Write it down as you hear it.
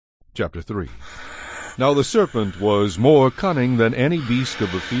Chapter 3. Now the serpent was more cunning than any beast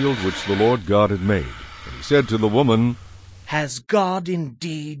of the field which the Lord God had made. And he said to the woman, Has God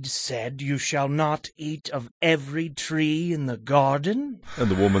indeed said, You shall not eat of every tree in the garden?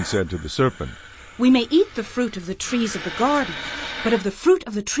 And the woman said to the serpent, We may eat the fruit of the trees of the garden, but of the fruit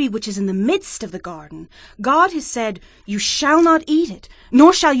of the tree which is in the midst of the garden, God has said, You shall not eat it,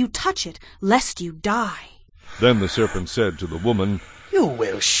 nor shall you touch it, lest you die. Then the serpent said to the woman, You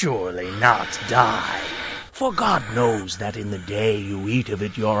will surely not die. For God knows that in the day you eat of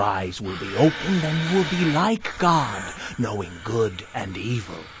it your eyes will be opened, and you will be like God, knowing good and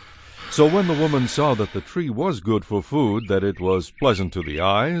evil. So when the woman saw that the tree was good for food, that it was pleasant to the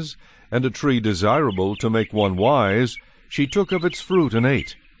eyes, and a tree desirable to make one wise, she took of its fruit and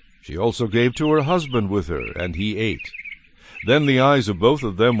ate. She also gave to her husband with her, and he ate. Then the eyes of both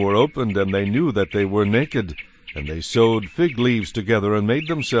of them were opened, and they knew that they were naked, and they sewed fig leaves together and made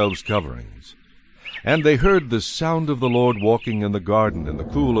themselves coverings. And they heard the sound of the Lord walking in the garden in the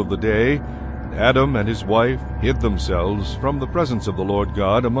cool of the day. And Adam and his wife hid themselves from the presence of the Lord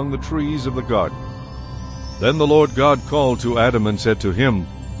God among the trees of the garden. Then the Lord God called to Adam and said to him,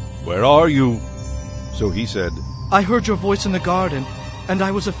 Where are you? So he said, I heard your voice in the garden, and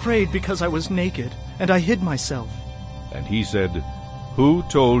I was afraid because I was naked, and I hid myself. And he said, Who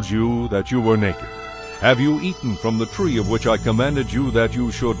told you that you were naked? Have you eaten from the tree of which I commanded you that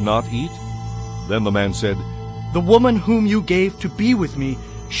you should not eat? Then the man said, The woman whom you gave to be with me,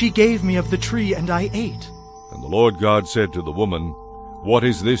 she gave me of the tree, and I ate. And the Lord God said to the woman, What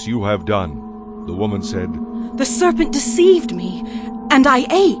is this you have done? The woman said, The serpent deceived me, and I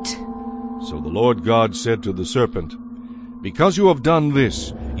ate. So the Lord God said to the serpent, Because you have done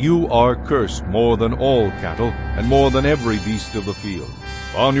this, you are cursed more than all cattle, and more than every beast of the field.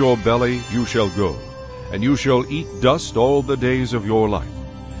 On your belly you shall go, and you shall eat dust all the days of your life.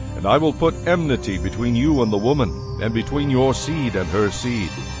 And I will put enmity between you and the woman, and between your seed and her seed.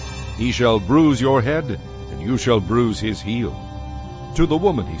 He shall bruise your head, and you shall bruise his heel. To the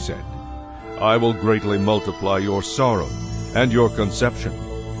woman he said, I will greatly multiply your sorrow and your conception.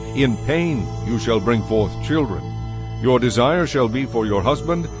 In pain you shall bring forth children. Your desire shall be for your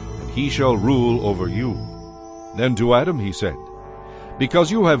husband, and he shall rule over you. Then to Adam he said,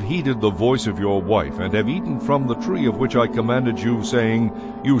 Because you have heeded the voice of your wife, and have eaten from the tree of which I commanded you, saying,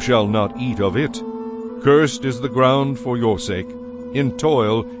 You shall not eat of it. Cursed is the ground for your sake. In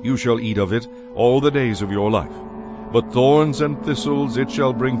toil you shall eat of it all the days of your life. But thorns and thistles it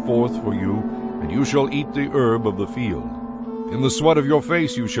shall bring forth for you, and you shall eat the herb of the field. In the sweat of your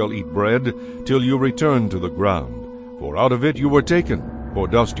face you shall eat bread, till you return to the ground. For out of it you were taken, for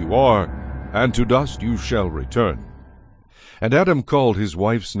dust you are, and to dust you shall return. And Adam called his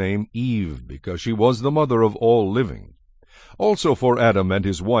wife's name Eve, because she was the mother of all living. Also for Adam and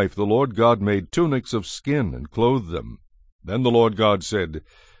his wife the Lord God made tunics of skin, and clothed them. Then the Lord God said,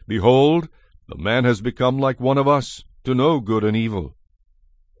 Behold, the man has become like one of us, to know good and evil.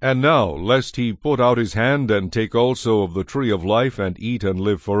 And now, lest he put out his hand, and take also of the tree of life, and eat and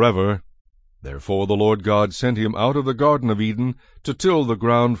live forever. Therefore the Lord God sent him out of the Garden of Eden, to till the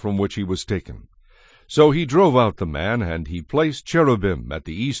ground from which he was taken. So he drove out the man, and he placed cherubim at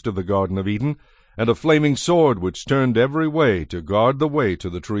the east of the Garden of Eden, and a flaming sword which turned every way to guard the way to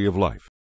the tree of life.